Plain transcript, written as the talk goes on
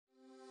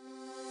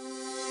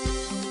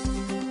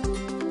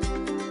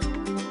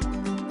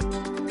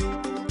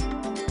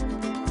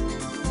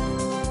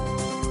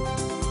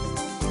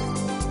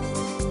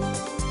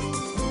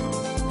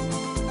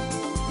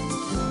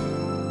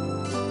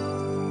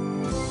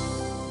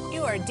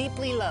are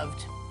deeply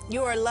loved.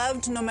 You are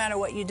loved no matter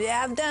what you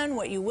have done,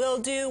 what you will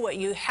do, what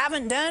you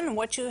haven't done, and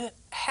what you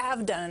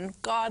have done.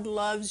 God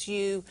loves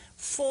you,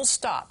 full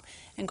stop.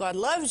 And God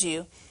loves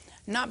you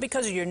not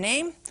because of your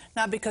name,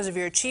 not because of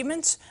your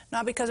achievements,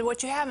 not because of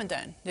what you haven't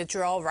done, that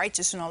you're all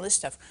righteous and all this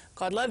stuff.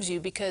 God loves you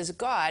because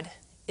God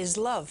is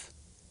love.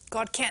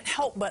 God can't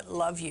help but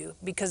love you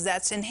because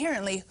that's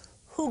inherently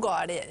who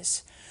God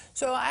is.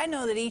 So I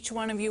know that each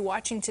one of you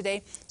watching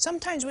today,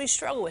 sometimes we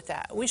struggle with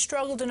that. We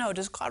struggle to know,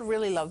 does God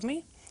really love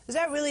me? Is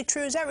that really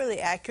true? Is that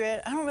really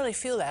accurate? I don't really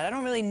feel that. I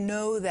don't really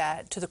know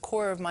that to the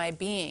core of my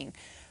being.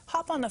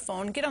 Hop on the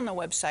phone, get on the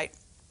website.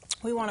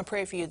 We want to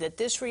pray for you that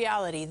this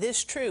reality,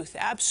 this truth,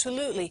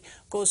 absolutely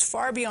goes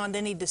far beyond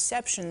any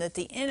deception that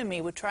the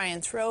enemy would try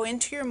and throw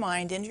into your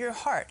mind, into your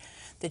heart,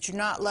 that you're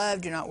not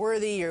loved, you're not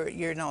worthy,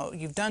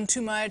 you've done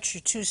too much,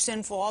 you're too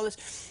sinful, all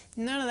this.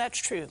 None of that's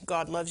true.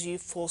 God loves you,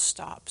 full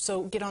stop.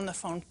 So get on the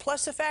phone.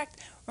 Plus the fact,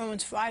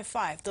 Romans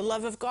 5:5, the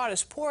love of God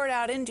is poured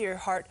out into your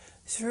heart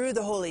through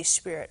the Holy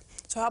Spirit.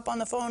 So hop on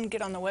the phone,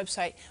 get on the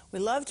website. We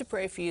love to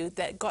pray for you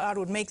that God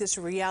would make this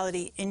a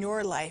reality in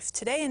your life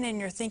today and in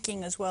your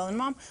thinking as well. And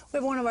Mom, we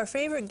have one of our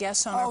favorite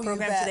guests on our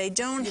program today,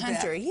 Joan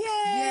Hunter.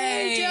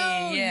 Yay,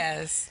 Joan!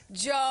 Yes.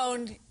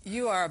 Joan,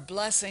 you are a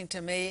blessing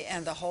to me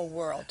and the whole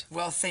world.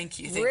 Well, thank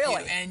you. Thank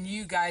Really? you. And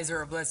you guys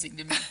are a blessing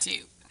to me,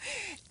 too.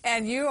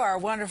 And you are a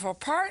wonderful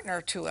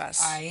partner to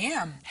us. I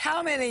am.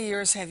 How many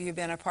years have you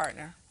been a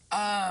partner?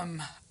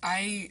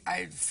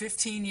 I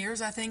 15 years,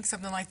 I think,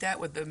 something like that,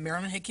 with the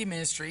Marilyn Hickey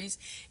Ministries.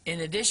 In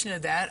addition to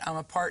that, I'm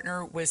a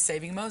partner with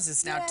Saving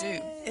Moses now,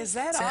 too. Is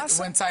that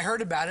awesome? Once I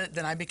heard about it,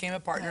 then I became a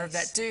partner of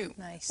that, too.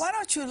 Nice. Why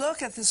don't you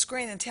look at the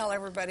screen and tell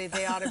everybody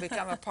they ought to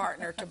become a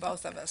partner to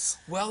both of us?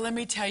 Well, let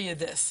me tell you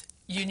this.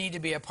 You need to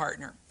be a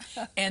partner.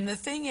 And the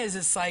thing is,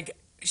 it's like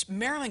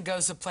Marilyn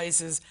goes to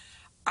places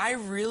I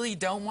really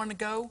don't want to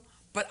go,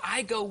 but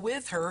I go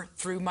with her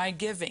through my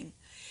giving.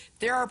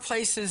 There are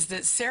places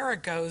that Sarah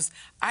goes,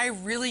 I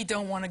really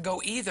don't want to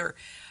go either.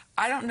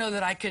 I don't know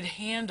that I could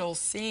handle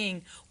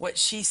seeing what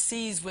she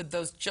sees with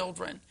those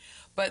children.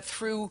 But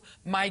through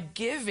my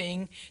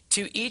giving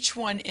to each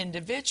one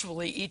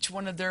individually, each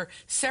one of their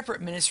separate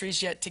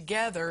ministries yet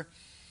together,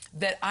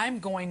 that I'm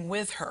going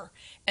with her.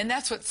 And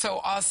that's what's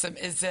so awesome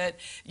is that,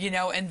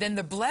 and then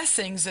the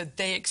blessings that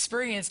they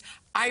experience,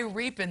 I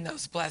reap in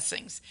those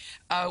blessings,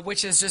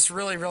 which is just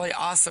really, really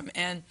awesome.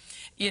 And,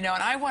 and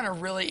I want to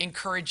really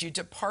encourage you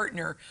to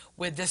partner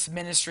with this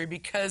ministry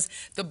because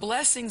the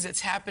blessings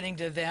that's happening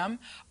to them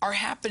are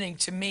happening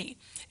to me.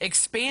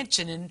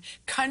 Expansion in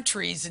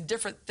countries and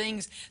different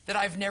things that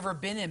I've never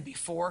been in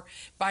before.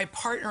 By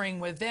partnering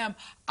with them,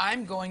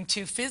 I'm going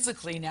to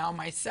physically now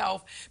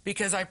myself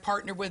because I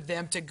partner with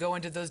them to go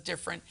into those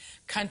different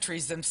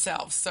countries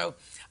themselves. So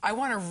I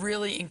want to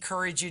really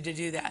encourage you to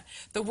do that.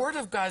 The Word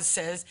of God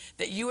says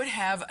that you would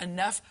have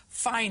enough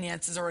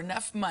finances or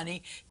enough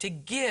money to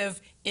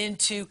give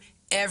into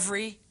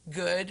every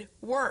good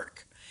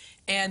work.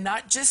 And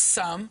not just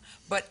some,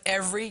 but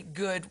every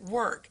good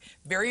work.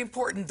 Very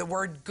important, the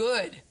word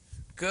good.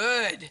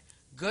 Good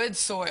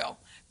soil.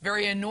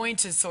 Very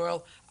anointed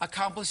soil,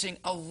 accomplishing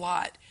a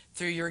lot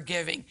through your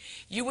giving.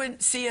 You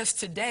wouldn't see us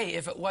today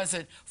if it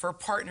wasn't for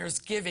partners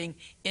giving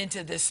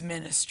into this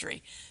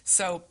ministry.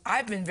 So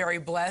I've been very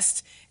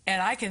blessed,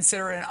 and I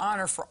consider it an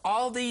honor for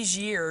all these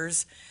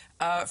years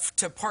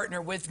to partner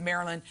with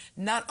Marilyn.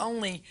 Not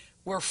only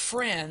we're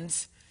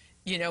friends,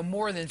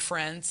 more than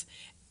friends,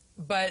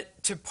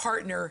 but to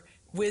partner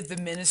with the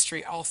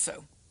ministry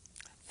also.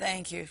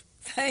 Thank you.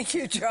 Thank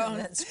you, Joan.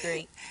 That's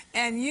great.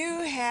 And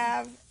you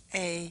have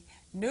a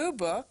new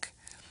book,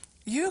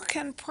 You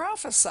Can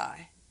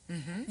Prophesy.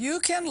 Mm-hmm. You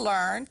can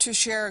learn to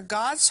share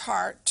God's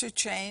heart to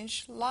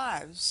change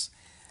lives.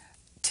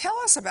 Tell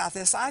us about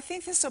this. I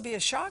think this will be a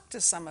shock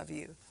to some of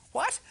you.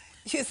 What?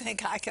 You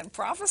think I can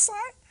prophesy?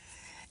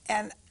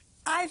 And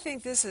I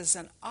think this is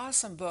an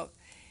awesome book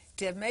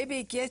to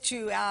maybe get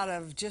you out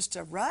of just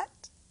a rut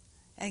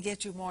and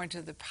get you more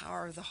into the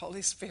power of the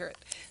Holy Spirit.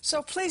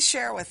 So please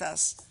share with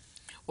us.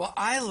 Well,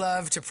 I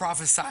love to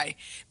prophesy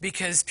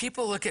because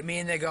people look at me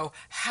and they go,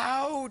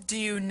 how do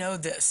you know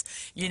this?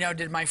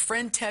 Did my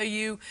friend tell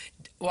you?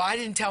 Well, I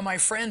didn't tell my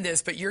friend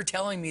this, but you're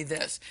telling me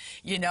this.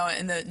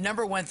 And the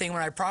number one thing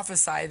when I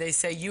prophesy, they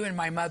say, you and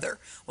my mother.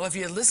 Well, if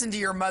you had listened to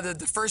your mother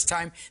the first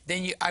time,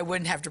 then I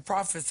wouldn't have to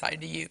prophesy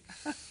to you.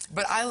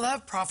 But I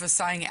love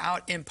prophesying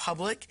out in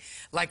public,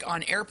 like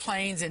on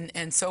airplanes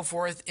and so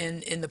forth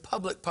in the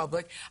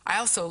public. I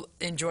also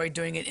enjoy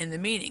doing it in the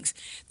meetings.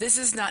 This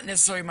is not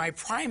necessarily my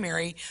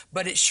primary,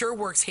 but it sure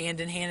works hand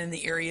in hand in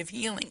the area of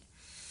healing.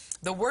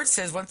 The Word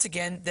says, once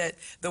again, that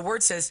the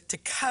Word says to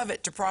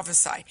covet, to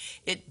prophesy.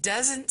 It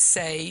doesn't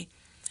say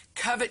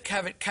covet,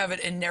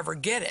 and never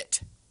get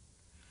it.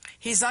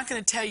 He's not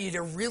going to tell you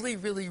to really,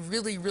 really,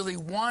 really, really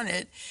want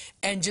it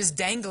and just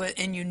dangle it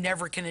and you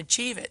never can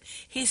achieve it.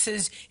 He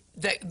says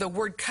that the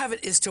word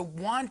covet is to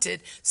want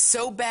it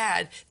so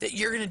bad that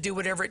you're going to do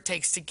whatever it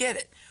takes to get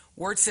it.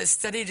 Word says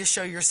study to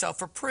show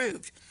yourself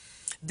approved.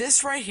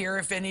 This right here,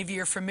 if any of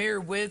you are familiar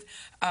with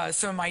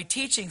some of my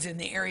teachings in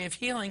the area of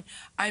healing,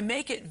 I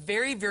make it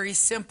very, very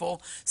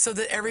simple so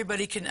that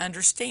everybody can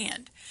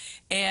understand.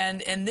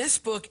 And this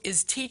book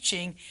is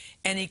teaching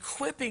and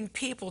equipping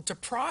people to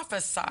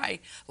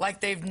prophesy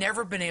like they've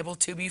never been able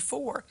to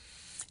before.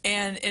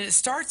 And it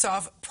starts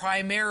off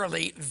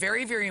primarily,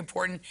 very, very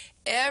important,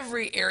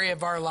 every area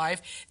of our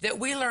life, that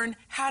we learn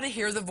how to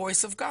hear the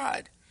voice of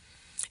God.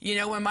 You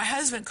know, when my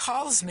husband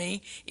calls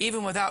me,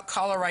 even without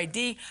caller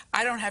ID,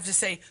 I don't have to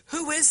say,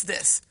 who is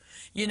this?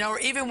 You know, or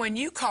even when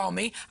you call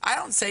me, I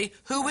don't say,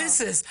 who is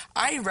this?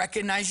 I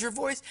recognize your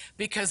voice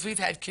because we've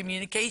had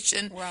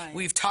communication, Right.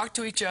 We've talked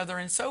to each other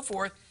and so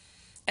forth.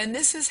 And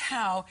this is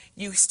how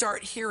you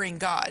start hearing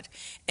God,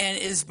 and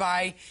is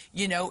by,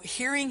 you know,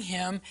 hearing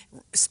him,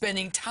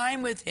 spending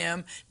time with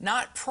him,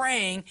 not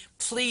praying,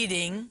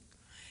 pleading.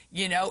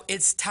 You know,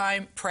 it's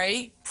time,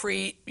 pray,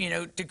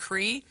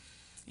 decree,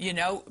 you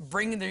know,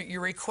 bring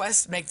your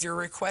request, make your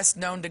request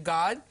known to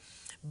God,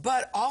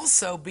 but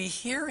also be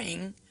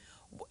hearing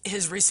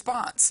his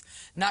response.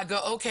 Not go,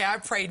 okay, I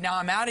prayed, now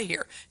I'm out of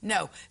here.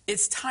 No,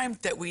 it's time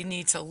that we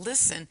need to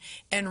listen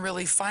and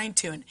really fine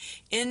tune.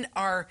 In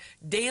our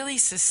daily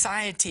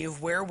society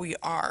of where we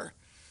are,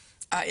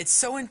 it's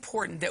so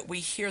important that we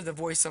hear the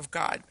voice of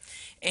God.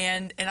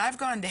 And I've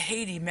gone to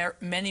Haiti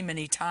many,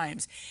 many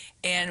times.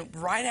 And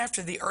right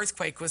after the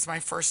earthquake was my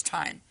first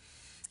time.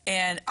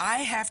 And I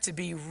have to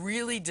be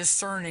really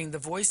discerning the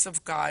voice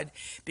of God,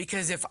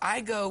 because if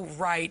I go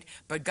right,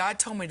 but God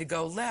told me to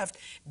go left,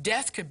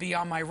 death could be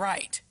on my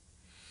right.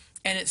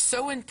 And it's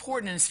so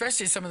important, and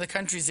especially some of the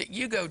countries that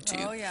you go to,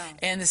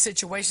 and the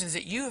situations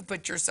that you have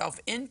put yourself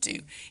into,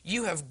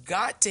 you have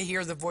got to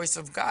hear the voice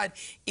of God,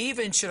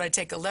 even should I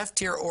take a left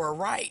here or a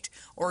right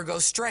or go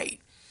straight.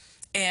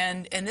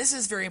 And this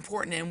is very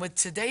important. And with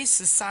today's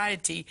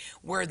society,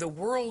 where the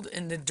world,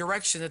 in the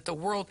direction that the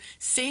world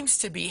seems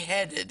to be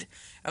headed,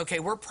 okay,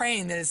 we're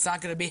praying that it's not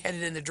going to be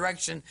headed in the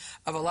direction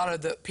of a lot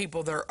of the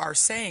people that are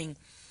saying,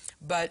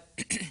 but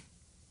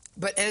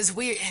but as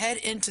we head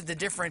into the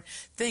different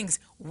things,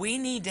 we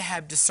need to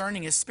have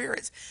discerning of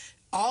spirits.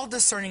 All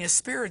discerning of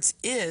spirits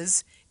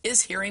is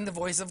hearing the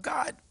voice of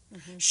God.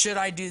 Mm-hmm. Should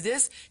I do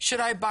this? Should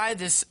I buy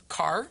this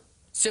car?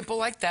 Simple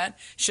like that.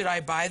 Should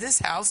I buy this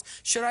house?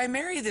 Should I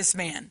marry this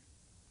man?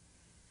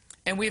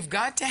 And we've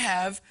got to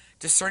have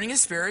discerning of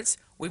spirits.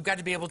 We've got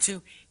to be able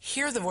to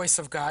hear the voice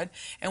of God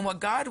and what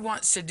God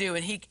wants to do.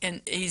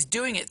 And he's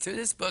doing it through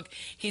this book.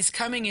 He's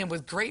coming in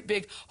with great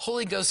big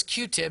Holy Ghost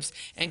Q-tips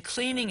and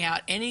cleaning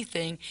out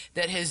anything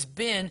that has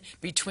been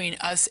between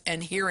us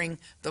and hearing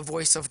the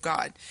voice of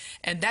God.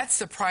 And that's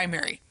the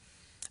primary.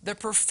 The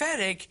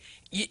prophetic,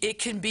 it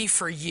can be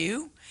for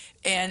you.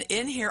 And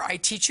in here, I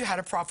teach you how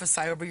to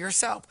prophesy over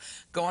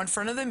yourself. Go in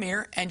front of the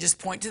mirror and just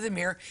point to the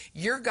mirror.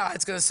 Your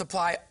God's going to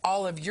supply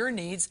all of your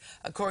needs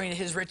according to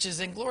his riches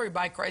and glory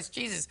by Christ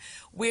Jesus.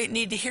 We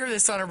need to hear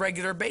this on a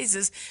regular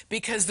basis,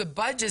 because the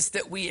budgets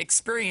that we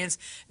experience,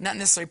 not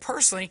necessarily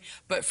personally,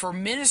 but for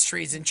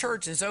ministries and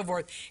church and so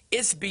forth,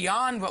 it's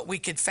beyond what we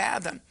could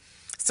fathom.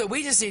 So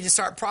we just need to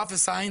start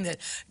prophesying that,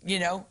 you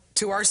know,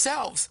 to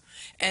ourselves.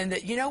 And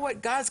that, you know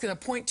what, God's going to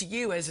point to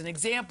you as an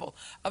example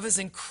of his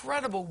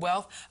incredible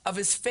wealth, of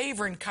his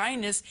favor and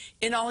kindness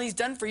in all he's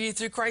done for you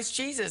through Christ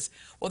Jesus.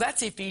 Well,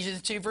 that's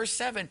Ephesians 2, verse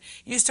 7.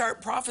 You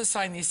start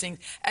prophesying these things.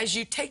 As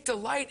you take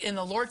delight in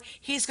the Lord,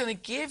 he's going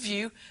to give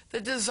you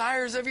the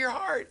desires of your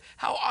heart.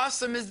 How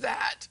awesome is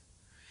that?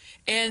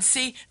 And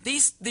see,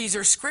 these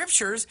are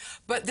scriptures,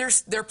 but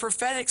they're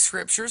prophetic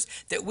scriptures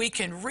that we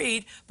can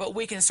read, but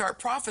we can start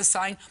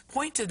prophesying,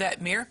 point to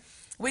that mirror.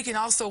 We can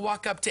also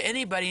walk up to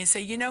anybody and say,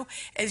 you know,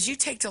 as you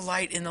take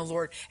delight in the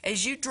Lord,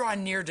 as you draw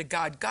near to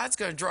God, God's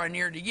going to draw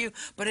near to you.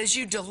 But as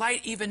you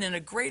delight even in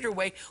a greater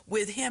way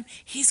with him,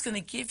 he's going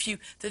to give you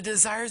the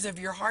desires of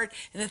your heart,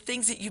 and the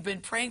things that you've been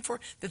praying for,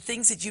 the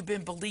things that you've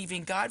been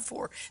believing God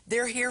for.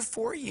 They're here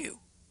for you.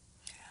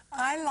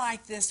 I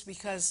like this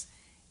because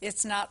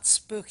it's not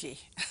spooky.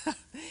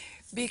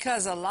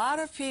 Because a lot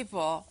of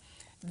people,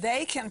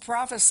 they can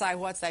prophesy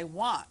what they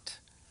want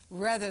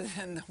rather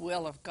than the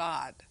will of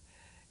God.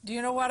 Do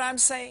you know what I'm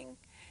saying?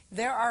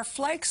 There are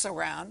flakes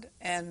around,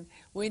 and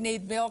we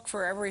need milk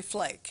for every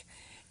flake.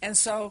 And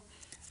so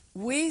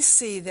we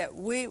see that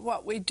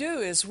what we do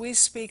is we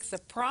speak the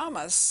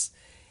promise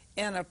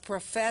in a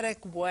prophetic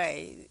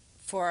way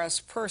for us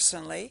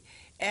personally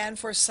and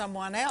for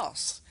someone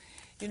else.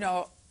 You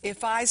know,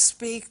 if I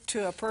speak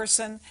to a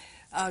person,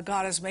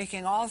 God is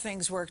making all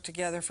things work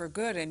together for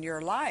good in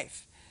your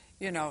life,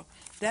 you know,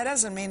 that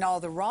doesn't mean all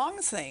the wrong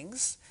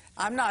things.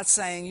 I'm not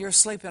saying you're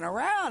sleeping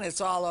around, it's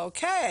all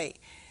okay.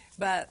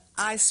 But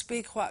I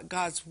speak what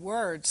God's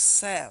word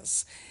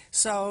says.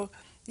 So,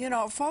 you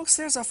know, folks,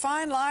 there's a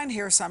fine line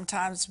here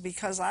sometimes,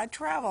 because I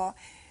travel,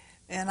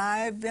 and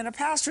I've been a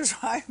pastor's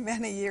wife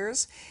many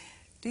years.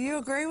 Do you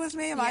agree with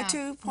me? Am I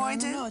too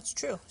pointed? No, it's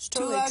true. It's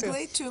totally too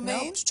ugly, true. too mean?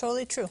 No, it's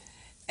totally true.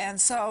 And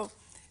so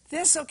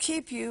this will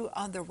keep you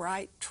on the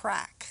right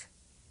track.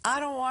 I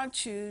don't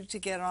want you to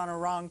get on a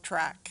wrong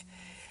track.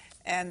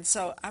 And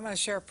so I'm going to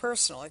share a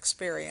personal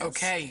experience.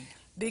 Okay.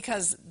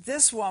 because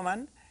this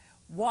woman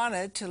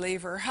wanted to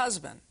leave her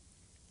husband.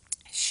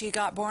 She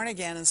got born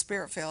again and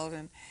spirit-filled,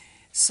 and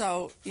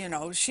so, you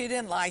know, she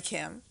didn't like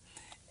him,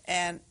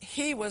 and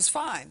he was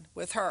fine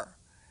with her.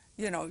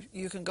 You know,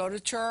 you can go to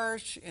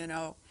church, you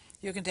know,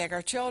 you can take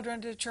our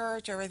children to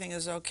church, everything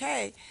is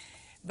okay,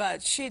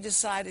 but she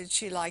decided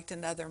she liked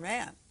another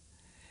man.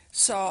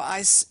 So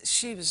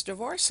she was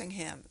divorcing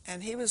him,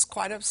 and he was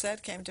quite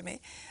upset, came to me.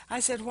 I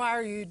said, why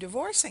are you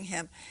divorcing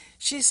him?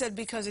 She said,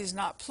 because he's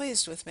not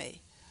pleased with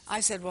me.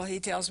 I said, well, he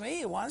tells me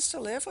he wants to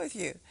live with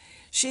you.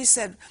 She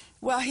said,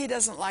 well, he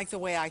doesn't like the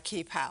way I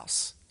keep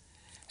house.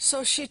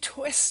 So she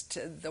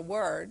twisted the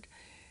word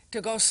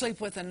to go sleep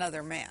with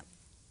another man.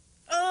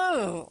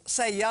 Oh,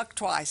 say yuck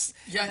twice.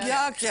 Yuck.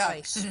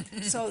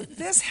 Yuck. So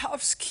this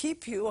helps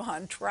keep you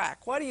on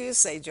track. What do you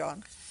say,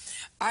 Joan?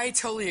 I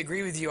totally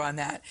agree with you on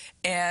that.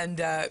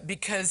 And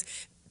because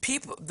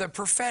people, the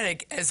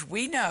prophetic, as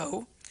we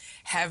know,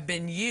 have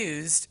been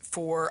used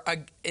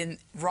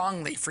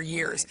wrongly for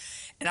years.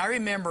 And I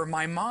remember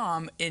my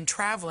mom, in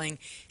traveling,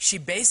 she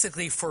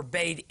basically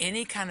forbade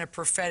any kind of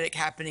prophetic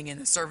happening in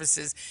the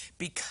services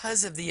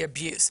because of the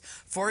abuse.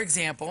 For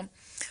example,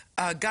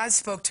 God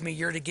spoke to me,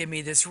 you're to give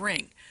me this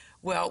ring.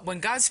 Well, when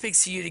God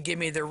speaks to you to give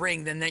me the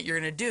ring, then that you're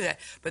going to do that.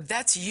 But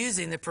that's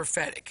using the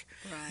prophetic.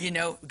 Right. You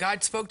know,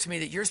 God spoke to me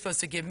that you're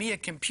supposed to give me a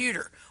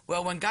computer.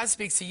 Well, when God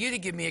speaks to you to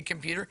give me a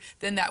computer,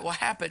 then that will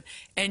happen.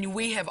 And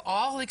we have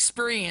all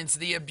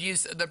experienced the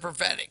abuse of the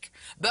prophetic.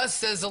 Thus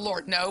says the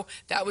Lord. No,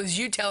 that was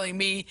you telling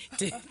me,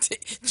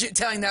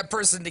 telling that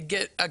person to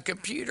get a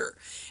computer.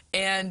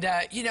 And,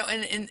 you know,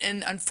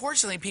 and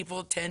unfortunately,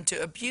 people tend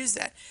to abuse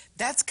that.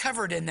 That's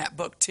covered in that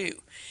book, too,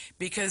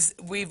 because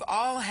we've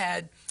all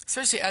had,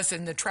 especially us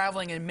in the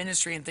traveling and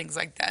ministry and things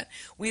like that,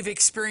 we've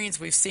experienced,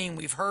 we've seen,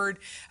 we've heard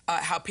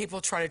how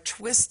people try to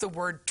twist the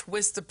word,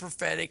 twist the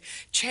prophetic.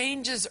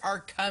 Changes are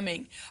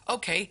coming.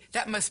 Okay,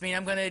 that must mean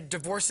I'm going to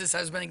divorce this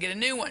husband and get a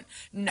new one.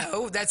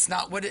 No, that's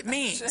not what it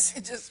means.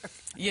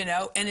 You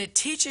know, and it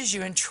teaches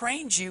you and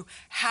trains you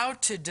how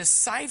to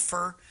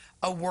decipher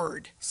a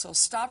word. So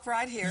stop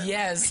right here.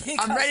 Yes,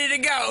 I'm ready to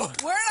go.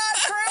 We're not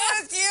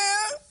through with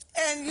you.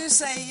 And you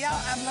say,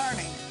 yeah, I'm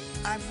learning.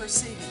 I'm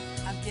perceiving.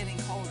 I'm getting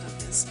hold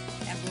of this.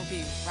 And we'll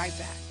be right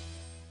back.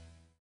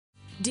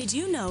 Did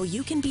you know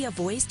you can be a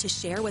voice to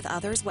share with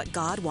others what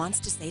God wants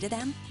to say to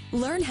them?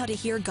 Learn how to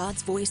hear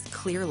God's voice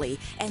clearly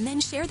and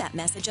then share that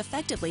message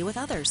effectively with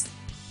others.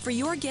 For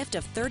your gift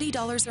of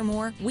 $30 or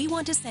more, we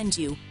want to send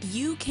you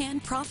You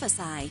Can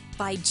Prophesy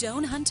by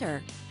Joan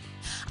Hunter.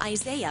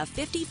 Isaiah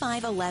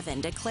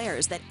 55:11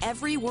 declares that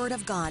every word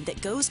of God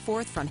that goes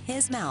forth from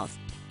His mouth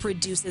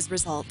produces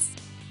results.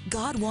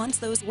 God wants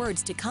those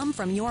words to come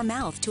from your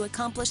mouth to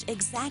accomplish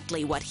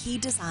exactly what He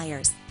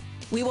desires.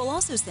 We will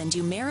also send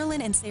you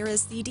Marilyn and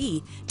Sarah's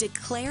CD,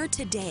 Declare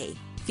Today,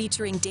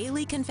 featuring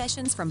daily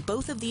confessions from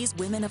both of these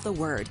women of the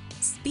Word.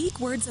 Speak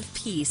words of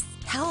peace,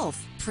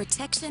 health,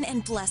 protection,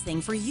 and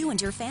blessing for you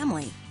and your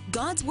family.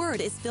 God's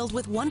Word is filled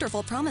with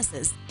wonderful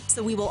promises,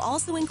 so we will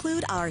also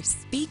include our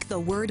Speak the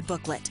Word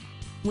booklet.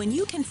 When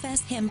you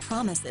confess Him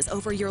promises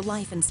over your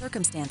life and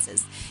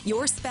circumstances,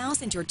 your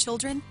spouse and your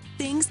children,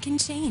 things can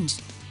change.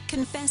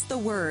 Confess the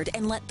Word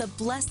and let the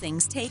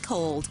blessings take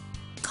hold.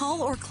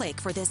 Call or click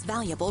for this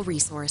valuable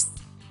resource.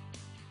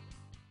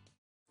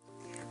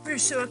 We're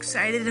so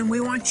excited, and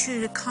we want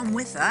you to come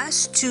with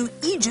us to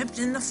Egypt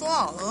in the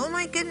fall. Oh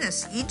my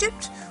goodness,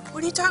 Egypt?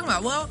 What are you talking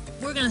about? Well,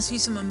 we're going to see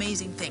some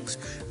amazing things.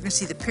 We're going to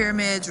see the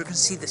pyramids, we're going to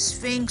see the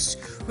Sphinx,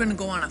 we're going to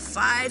go on a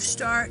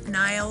 5-star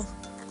Nile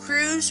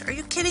cruise. Are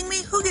you kidding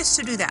me? Who gets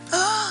to do that?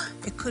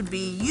 It could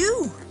be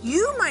you.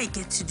 You might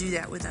get to do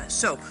that with us.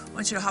 So I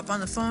want you to hop on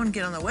the phone,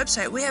 get on the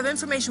website. We have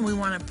information. We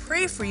want to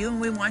pray for you, and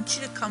we want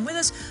you to come with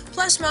us.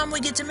 Plus, Mom, we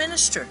get to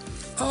minister.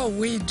 Oh,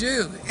 we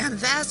do. And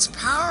that's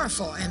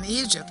powerful in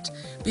Egypt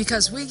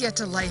because we get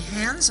to lay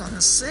hands on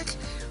the sick.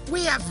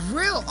 We have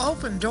real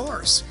open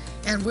doors.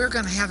 And we're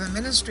going to have a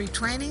ministry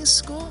training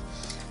school.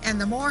 And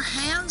the more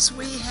hands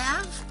we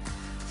have,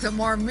 the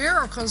more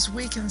miracles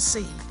we can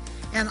see.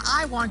 And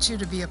I want you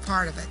to be a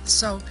part of it.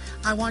 So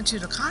I want you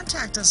to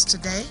contact us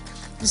today.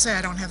 You say,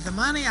 I don't have the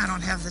money, I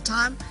don't have the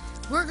time.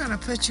 We're going to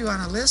put you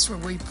on a list where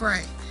we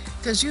pray.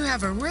 Because you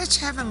have a rich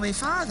Heavenly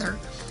Father,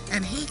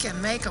 and He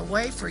can make a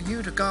way for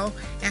you to go.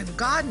 And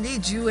God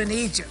needs you in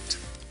Egypt.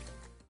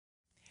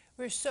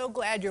 We're so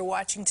glad you're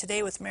watching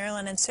today with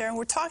Marilyn and Sarah.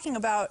 We're talking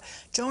about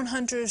Joan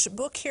Hunter's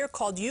book here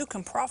called You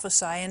Can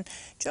Prophesy. And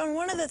Joan,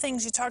 one of the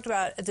things you talked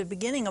about at the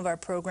beginning of our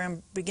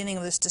program, beginning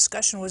of this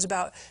discussion, was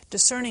about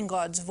discerning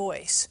God's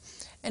voice.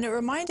 And it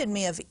reminded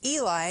me of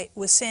Eli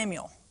with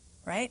Samuel,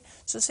 right?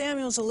 So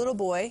Samuel's a little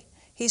boy.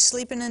 He's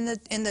sleeping in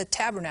the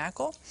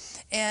tabernacle,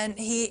 and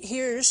he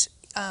hears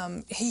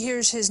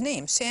his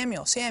name,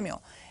 Samuel,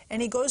 Samuel. And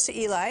he goes to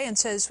Eli and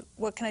says,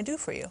 what can I do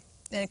for you?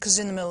 Because it's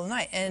in the middle of the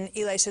night. And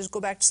Eli says,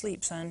 go back to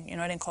sleep, son. You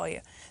know, I didn't call you.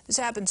 This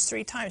happens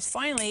 3 times.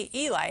 Finally,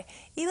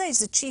 Eli's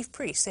the chief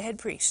priest, the head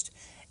priest.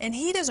 And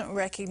he doesn't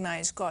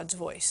recognize God's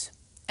voice.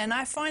 And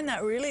I find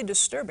that really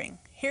disturbing.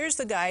 Here's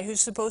the guy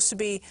who's supposed to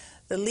be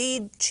the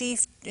lead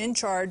chief in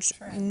charge,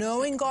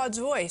 knowing God's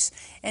voice,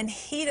 and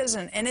he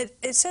doesn't. And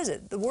it says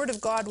it. The word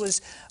of God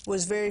was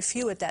very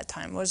few at that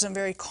time. It wasn't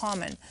very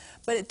common.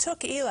 But it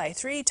took Eli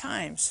 3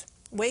 times,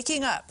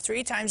 waking up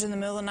 3 times in the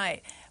middle of the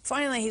night.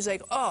 Finally, he's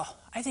like, oh,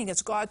 I think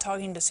it's God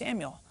talking to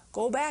Samuel.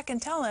 Go back and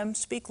tell him,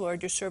 speak,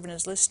 Lord, your servant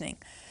is listening.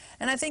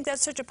 And I think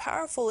that's such a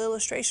powerful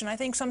illustration. I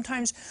think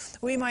sometimes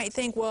we might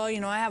think, well,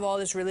 you know, I have all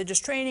this religious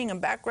training and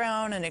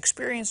background and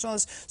experience and all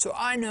this, so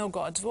I know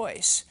God's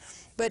voice.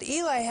 But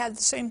Eli had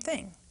the same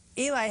thing.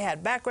 Eli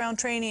had background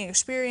training,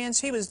 experience.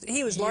 He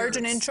was large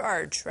and in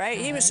charge, right?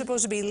 He was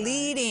supposed to be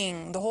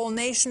leading the whole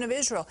nation of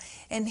Israel,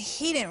 and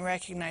he didn't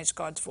recognize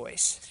God's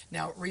voice.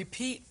 Now,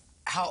 repeat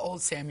how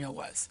old Samuel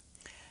was.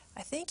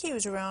 I think he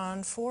was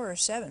around 4 or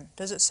 7.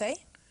 Does it say?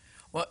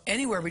 Well,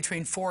 anywhere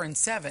between 4 and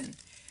 7.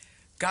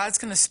 God's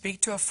going to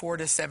speak to a 4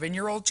 to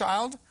 7-year-old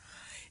child.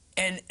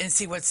 And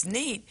see, what's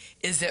neat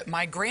is that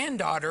my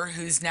granddaughter,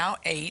 who's now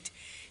 8,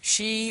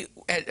 she,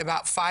 at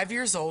about 5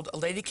 years old, a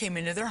lady came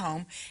into their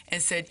home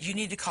and said, you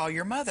need to call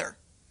your mother.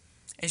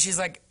 And she's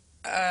like,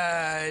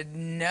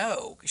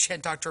 no. She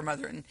hadn't talked to her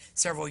mother in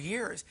several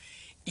years.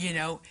 You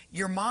know,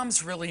 your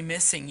mom's really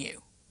missing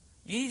you.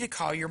 You need to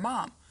call your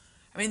mom.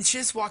 I mean, she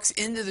just walks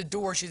into the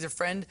door. She's a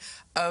friend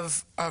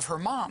of her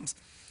mom's,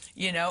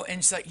 you know,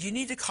 and she's like, you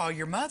need to call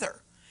your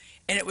mother.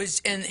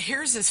 And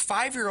here's this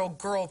 5-year-old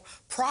girl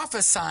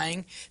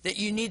prophesying that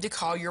you need to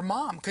call your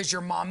mom because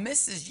your mom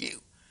misses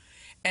you.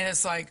 And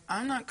it's like,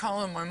 I'm not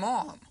calling my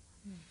mom.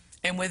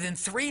 And within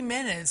 3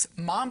 minutes,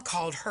 mom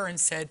called her and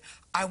said,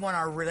 I want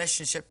our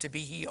relationship to be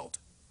healed.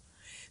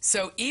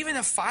 So even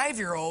a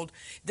 5-year-old,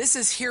 this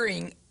is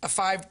hearing a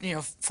 4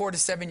 to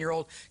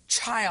 7-year-old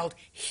child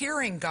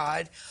hearing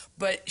God,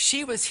 but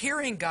she was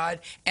hearing God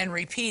and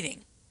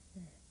repeating.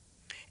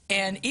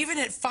 And even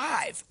at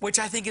 5, which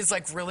I think is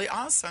like really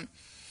awesome.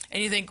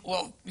 And you think,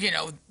 well, you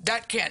know,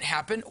 that can't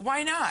happen.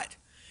 Why not?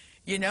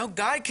 You know,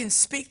 God can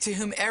speak to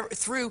whomever,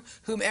 through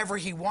whomever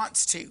he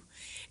wants to.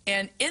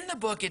 And in the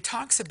book, it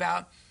talks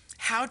about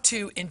how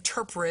to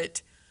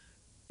interpret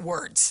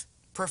words,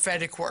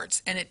 prophetic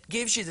words. And it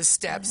gives you the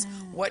steps,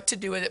 what to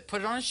do with it,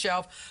 put it on a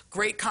shelf,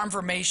 great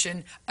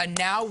confirmation, a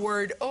now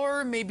word,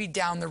 or maybe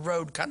down the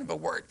road kind of a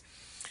word.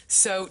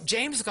 So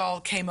James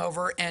Gall came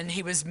over and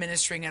he was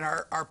ministering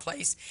at our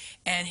place,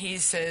 and he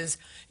says,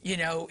 you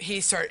know, he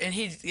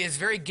is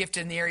very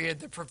gifted in the area of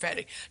the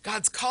prophetic.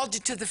 God's called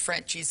you to the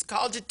French. He's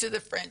called you to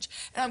the French.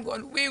 And I'm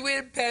going,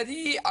 oui,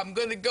 Paris. I'm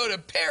going to go to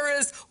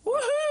Paris.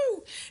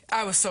 Woohoo!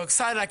 I was so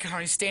excited I could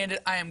hardly stand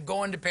it. I am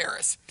going to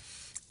Paris.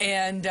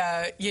 And,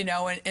 you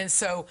know, and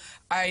so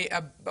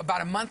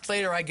about a month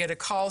later, I get a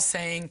call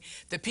saying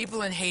the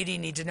people in Haiti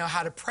need to know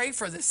how to pray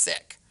for the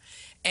sick.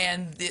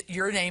 And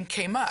your name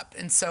came up.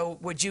 And so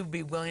would you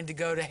be willing to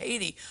go to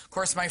Haiti? Of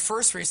course, my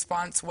first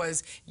response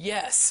was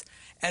yes,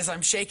 as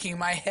I'm shaking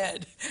my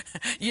head,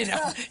 you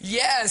know,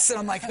 yes. And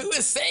I'm like, who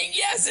is saying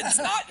yes? It's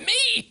not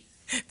me.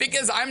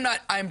 Because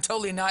I'm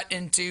totally not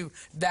into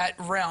that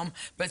realm.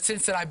 But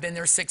since then, I've been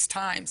there 6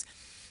 times.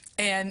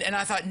 And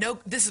I thought, no,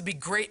 this would be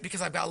great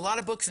because I've got a lot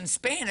of books in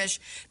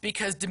Spanish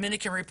because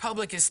Dominican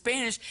Republic is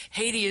Spanish.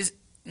 Haiti is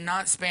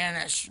not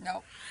Spanish.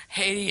 No.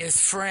 Haiti is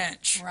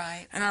French.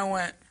 Right. And I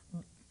went,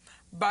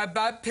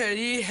 bye-bye,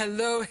 Paris,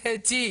 hello,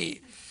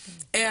 Haiti.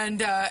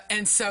 And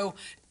so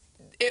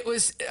it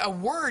was a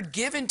word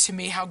given to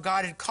me how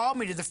God had called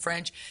me to the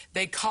French.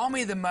 They call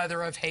me the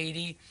mother of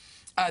Haiti.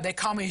 They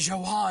call me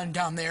Joan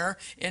down there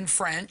in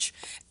French.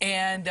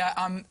 And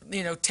I'm,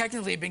 you know,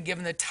 technically been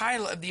given the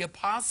title of the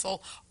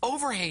apostle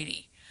over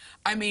Haiti.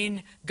 I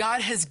mean,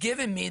 God has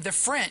given me the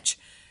French.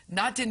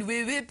 Not in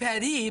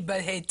Paris,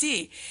 but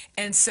Haiti.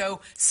 And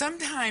so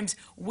sometimes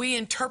we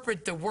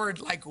interpret the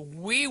word like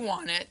we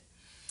want it,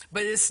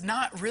 but it's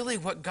not really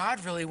what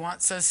God really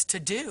wants us to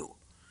do.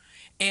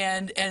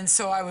 And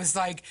so I was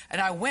like,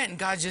 and I went, and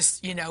God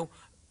just, you know,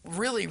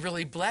 really,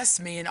 really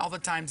blessed me in all the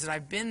times that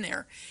I've been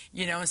there,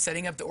 you know, and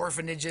setting up the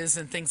orphanages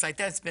and things like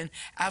that. It's been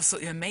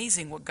absolutely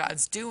amazing what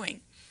God's doing.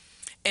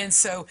 And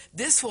so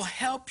this will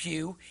help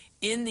you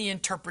in the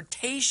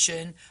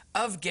interpretation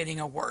of getting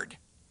a word,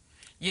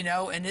 you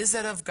know, and is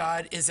that of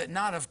God? Is it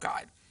not of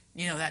God?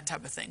 You know, that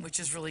type of thing, which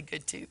is really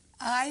good too.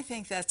 I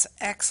think that's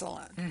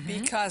excellent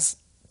because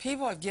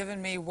people have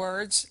given me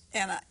words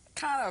and a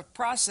kind of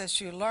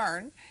process you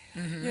learn.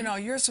 You know,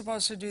 you're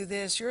supposed to do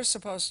this, you're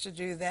supposed to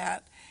do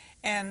that.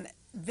 And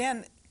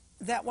then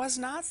that was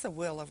not the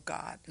will of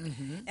God.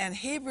 And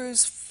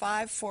Hebrews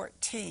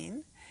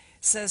 5:14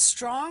 says,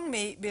 strong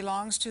meat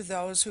belongs to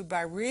those who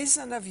by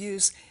reason of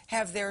use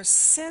have their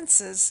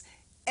senses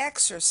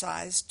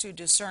exercised to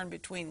discern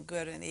between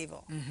good and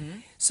evil.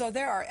 So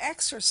there are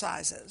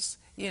exercises,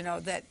 you know,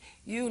 that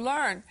you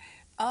learn.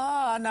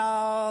 Oh,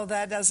 no,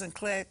 that doesn't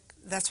click.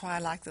 That's why I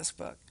like this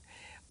book.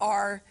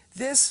 Or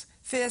this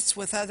fits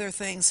with other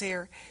things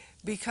here,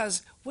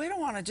 because we don't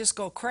want to just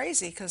go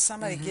crazy because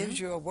somebody gives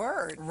you a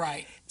word.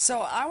 Right. So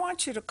I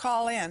want you to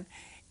call in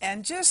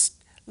and just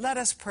let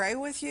us pray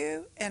with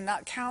you and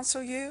not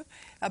counsel you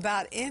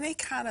about any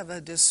kind of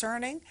a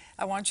discerning.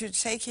 I want you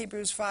to take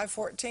Hebrews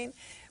 5:14,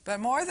 But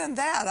more than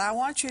that, I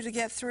want you to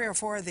get 3 or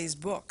 4 of these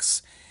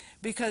books,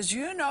 because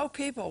you know,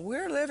 people,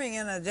 we're living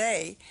in a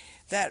day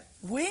that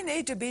we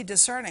need to be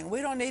discerning.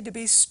 We don't need to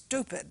be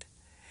stupid.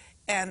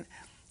 And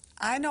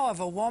I know of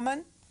a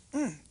woman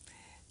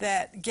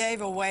that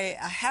gave away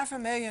a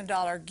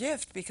 $500,000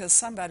 gift because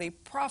somebody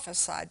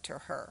prophesied to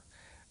her.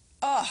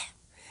 Oh,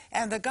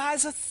 and the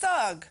guy's a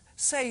thug.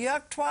 Say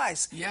yuck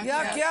twice. Yuck,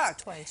 yuck, yuck. yuck.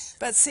 Twice.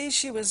 But see,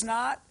 she was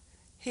not,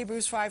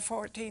 Hebrews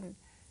 5:14,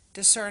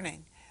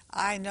 discerning.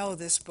 I know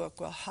this book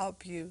will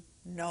help you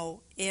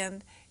know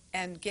in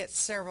and get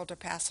several to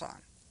pass on.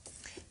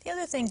 The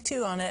other thing,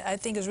 too, on it, I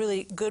think is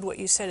really good what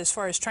you said as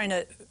far as trying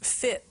to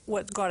fit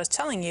what God is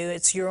telling you.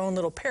 It's your own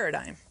little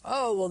paradigm.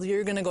 Oh, well,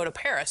 you're going to go to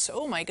Paris.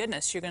 Oh, my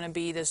goodness, you're going to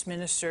be this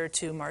minister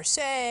to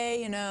Marseille,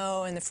 you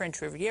know, and the French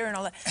Riviera and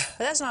all that. But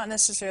that's not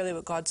necessarily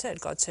what God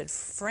said. God said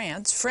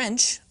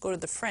French, go to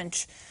the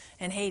French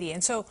and Haiti.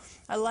 And so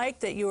I like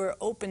that you were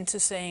open to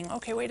saying,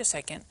 okay, wait a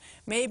second.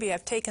 Maybe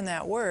I've taken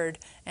that word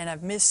and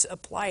I've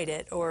misapplied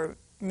it or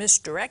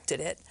misdirected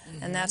it,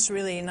 and that's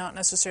really not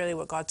necessarily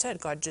what God said.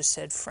 God just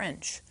said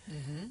French.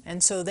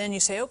 And so then you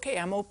say, okay,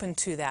 I'm open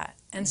to that.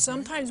 And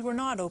sometimes we're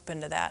not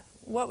open to that.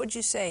 What would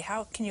you say?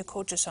 How can you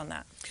coach us on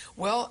that?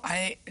 Well,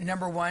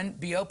 number one,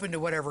 be open to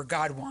whatever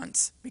God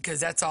wants, because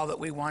that's all that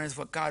we want is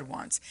what God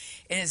wants.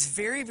 And it's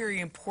very,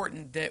 very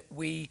important that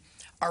we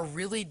are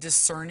really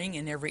discerning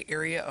in every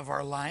area of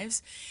our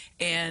lives.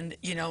 And,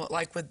 you know,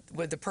 like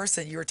with the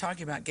person you were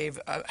talking about gave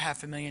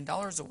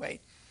 $500,000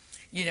 away.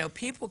 You know,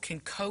 people can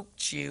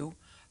coach you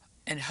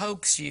and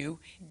hoax you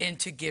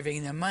into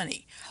giving them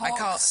money.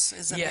 Hoax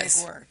is a big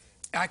word.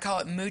 I call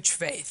it mooch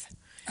faith.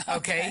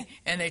 Okay?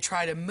 And they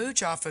try to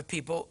mooch off of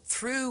people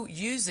through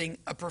using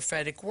a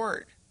prophetic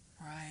word.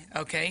 Right.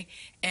 Okay?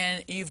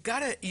 And you've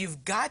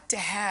got to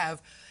have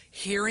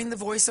hearing the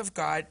voice of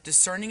God,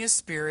 discerning of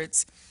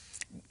spirits,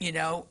 you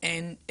know,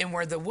 and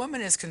where the woman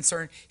is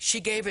concerned,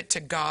 she gave it to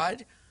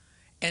God,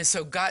 and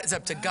so it's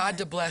up to God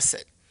to bless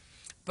it.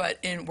 But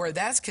in where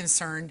that's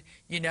concerned,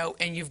 you know,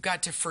 and you've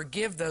got to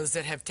forgive those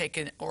that have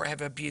taken or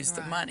have abused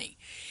the money.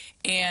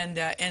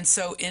 And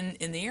so in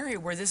the area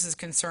where this is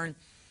concerned,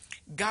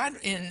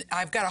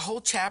 I've got a whole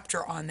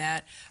chapter on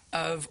that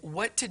of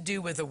what to do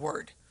with a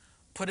word.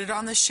 Put it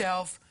on the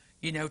shelf,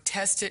 you know,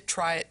 test it,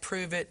 try it,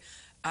 prove it.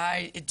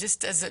 It just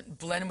doesn't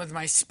blend with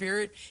my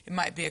spirit. It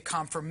might be a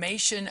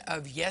confirmation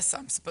of, yes,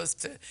 I'm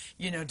supposed to,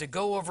 you know, to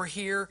go over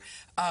here.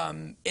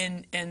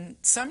 And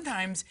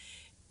sometimes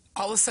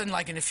all of a sudden,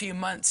 like in a few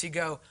months, you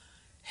go,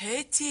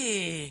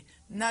 Haiti,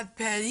 not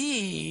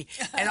Paris.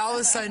 And all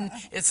of a sudden,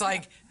 it's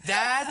like,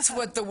 that's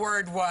what the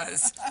word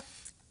was.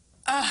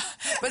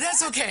 But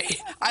that's okay.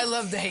 I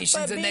love the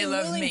Haitians, and they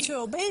love me. But being willing to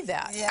obey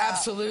that. Yeah.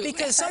 Absolutely.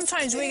 Because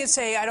sometimes we could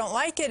say, I don't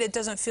like it, it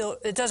doesn't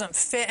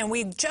fit, and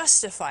we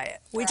justify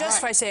it. We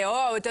justify, say,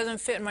 oh, it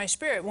doesn't fit in my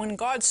spirit. When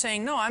God's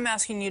saying, no, I'm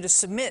asking you to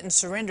submit and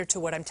surrender to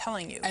what I'm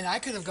telling you. And I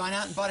could have gone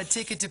out and bought a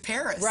ticket to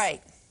Paris.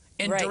 Right.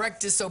 In direct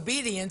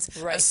disobedience,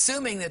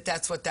 assuming that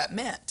that's what that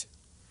meant.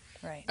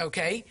 Right.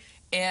 Okay?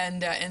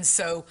 And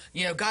so,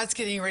 you know, God's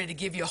getting ready to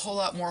give you a whole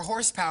lot more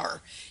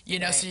horsepower, you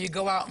know, so you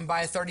go out and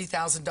buy a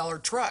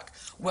 $30,000 truck.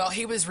 Well,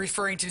 he was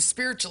referring to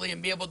spiritually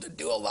and be able to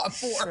do a lot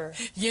more,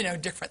 you know,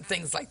 different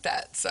things like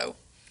that. So,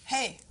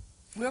 hey,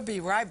 we'll be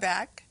right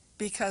back,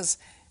 because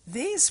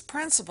these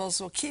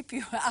principles will keep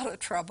you out of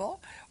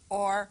trouble,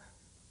 or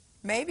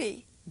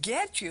maybe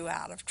get you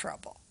out of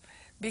trouble.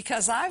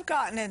 Because I've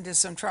gotten into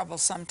some trouble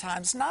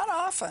sometimes, not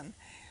often,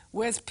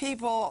 with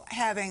people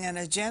having an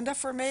agenda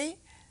for me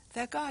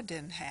that God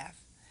didn't have.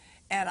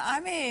 And I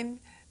mean,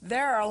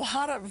 there are a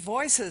lot of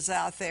voices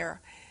out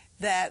there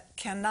that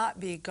cannot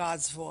be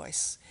God's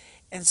voice.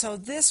 And so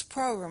this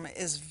program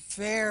is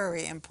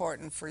very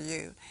important for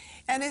you.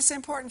 And it's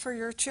important for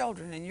your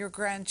children and your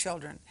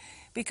grandchildren,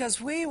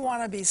 because we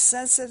want to be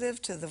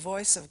sensitive to the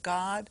voice of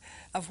God,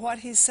 of what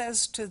he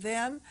says to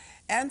them,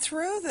 and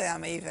through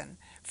them even,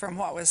 from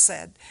what was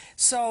said.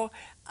 So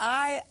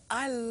I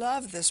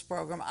love this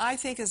program. I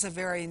think it's a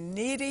very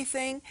needy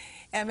thing,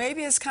 and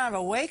maybe it's kind of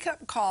a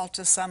wake-up call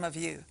to some of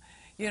you.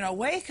 You know,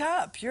 wake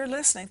up, you're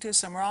listening to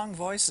some wrong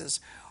voices.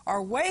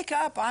 Or wake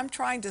up, I'm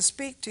trying to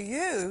speak to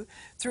you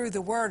through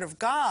the Word of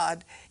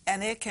God,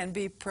 and it can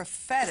be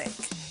prophetic.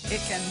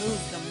 It can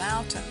move the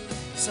mountain.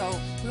 So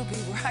we'll be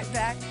right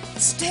back.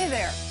 Stay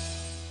there.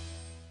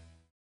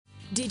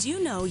 Did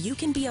you know you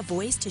can be a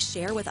voice to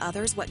share with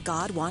others what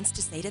God wants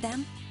to say to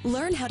them?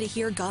 Learn how to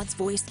hear God's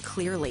voice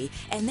clearly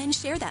and then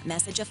share that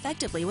message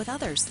effectively with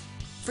others.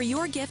 For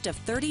your gift of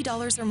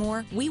 $30 or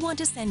more, we want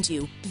to send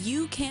you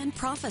You Can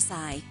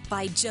Prophesy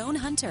by Joan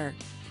Hunter.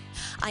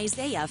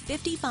 Isaiah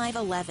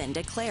 55:11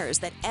 declares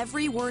that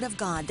every word of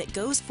God that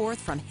goes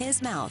forth from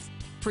his mouth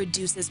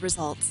produces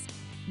results.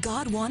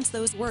 God wants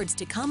those words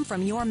to come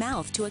from your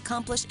mouth to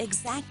accomplish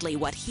exactly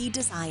what he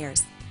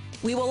desires.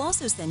 We will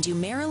also send you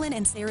Marilyn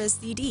and Sarah's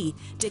CD,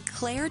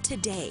 Declare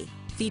Today,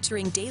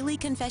 featuring daily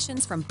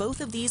confessions from both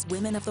of these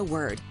women of the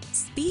Word.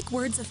 Speak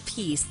words of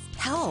peace,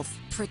 health,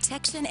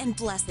 protection, and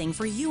blessing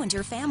for you and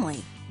your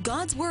family.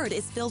 God's Word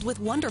is filled with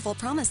wonderful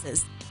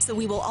promises, so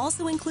we will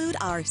also include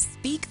our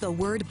Speak the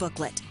Word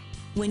booklet.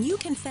 When you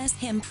confess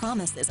Him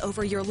promises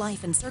over your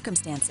life and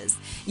circumstances,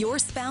 your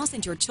spouse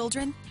and your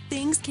children,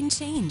 things can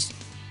change.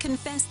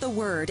 Confess the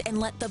Word and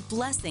let the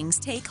blessings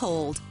take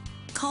hold.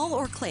 Call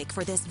or click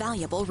for this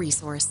valuable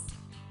resource.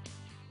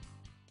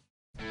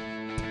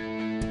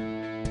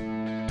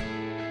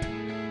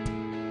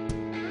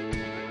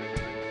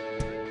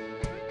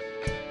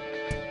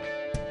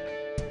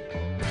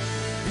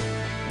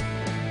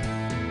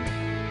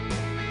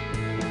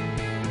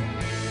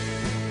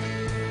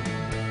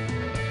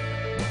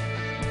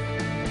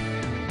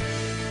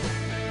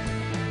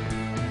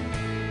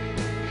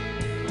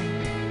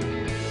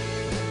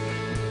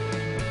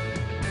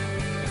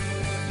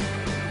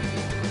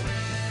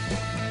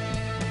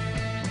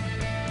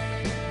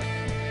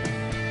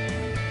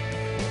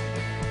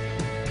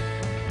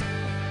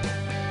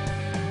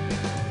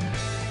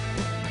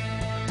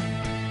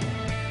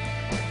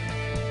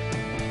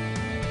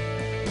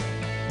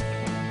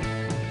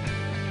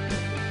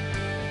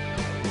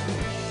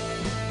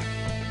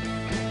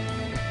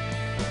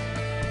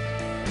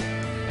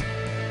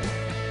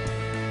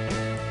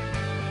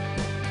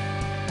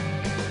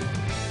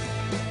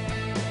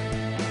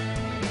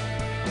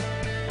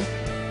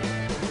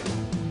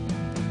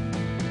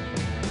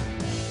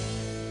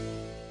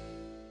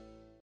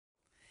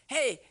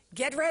 Hey,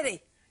 get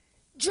ready.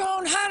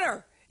 Joan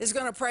Hunter is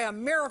going to pray a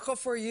miracle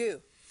for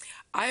you.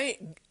 I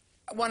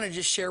want to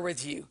just share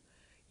with you,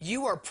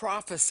 you are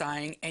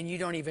prophesying and you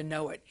don't even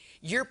know it.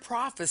 You're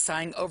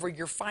prophesying over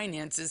your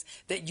finances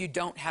that you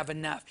don't have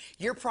enough.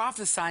 You're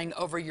prophesying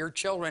over your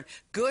children,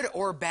 good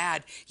or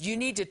bad. You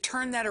need to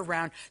turn that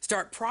around.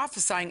 Start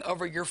prophesying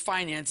over your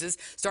finances.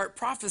 Start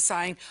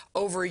prophesying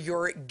over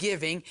your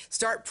giving.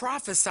 Start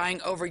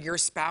prophesying over your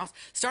spouse.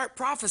 Start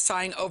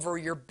prophesying over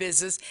your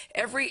business,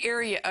 every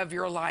area of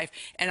your life.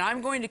 And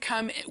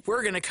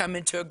we're going to come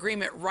into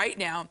agreement right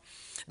now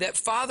that,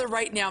 Father,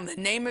 right now, in the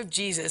name of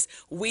Jesus,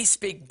 we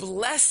speak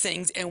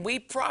blessings and we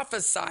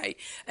prophesy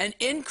an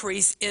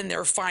increase in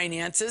their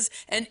finances,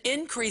 an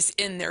increase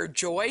in their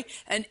joy,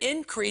 an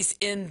increase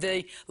in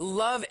the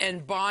love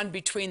and bond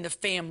between the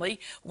family.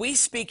 We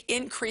speak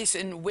increase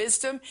in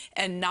wisdom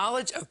and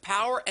knowledge of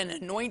power and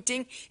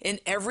anointing in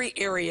every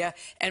area.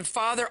 And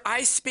Father,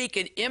 I speak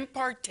an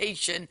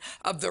impartation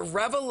of the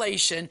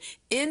revelation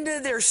into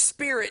their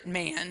spirit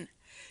man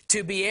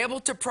to be able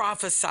to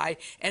prophesy.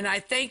 And I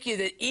thank you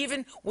that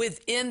even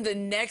within the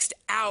next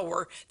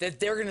hour that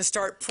they're going to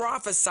start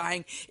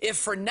prophesying, if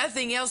for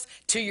nothing else,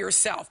 to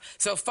yourself.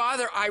 So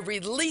Father, I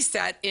release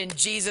that in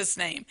Jesus'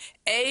 name.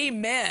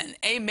 Amen.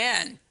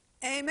 Amen.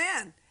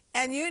 Amen.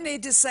 And you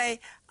need to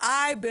say,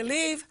 I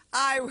believe,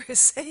 I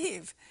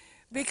receive.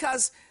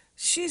 Because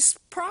she's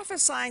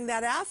prophesying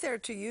that out there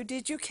to you.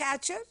 Did you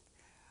catch it?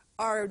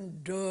 Or,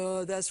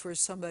 duh, that's for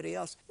somebody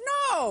else.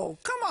 No,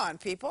 come on,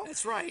 people.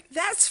 That's right.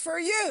 That's for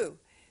you.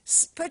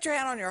 Put your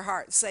hand on your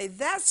heart. Say,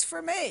 that's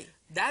for me.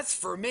 That's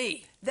for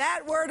me.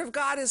 That word of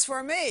God is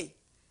for me.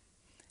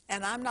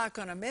 And I'm not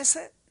going to miss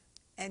it.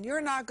 And you're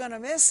not going to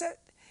miss it.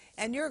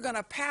 And you're going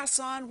to pass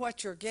on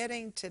what you're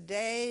getting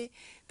today,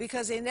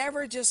 because He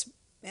never just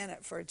meant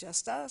it for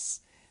just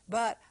us.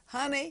 But,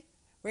 honey,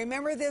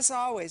 remember this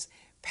always.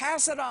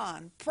 Pass it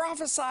on.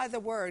 Prophesy the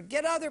word.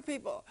 Get other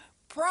people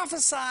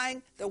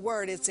prophesying the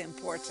word. It's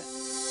important.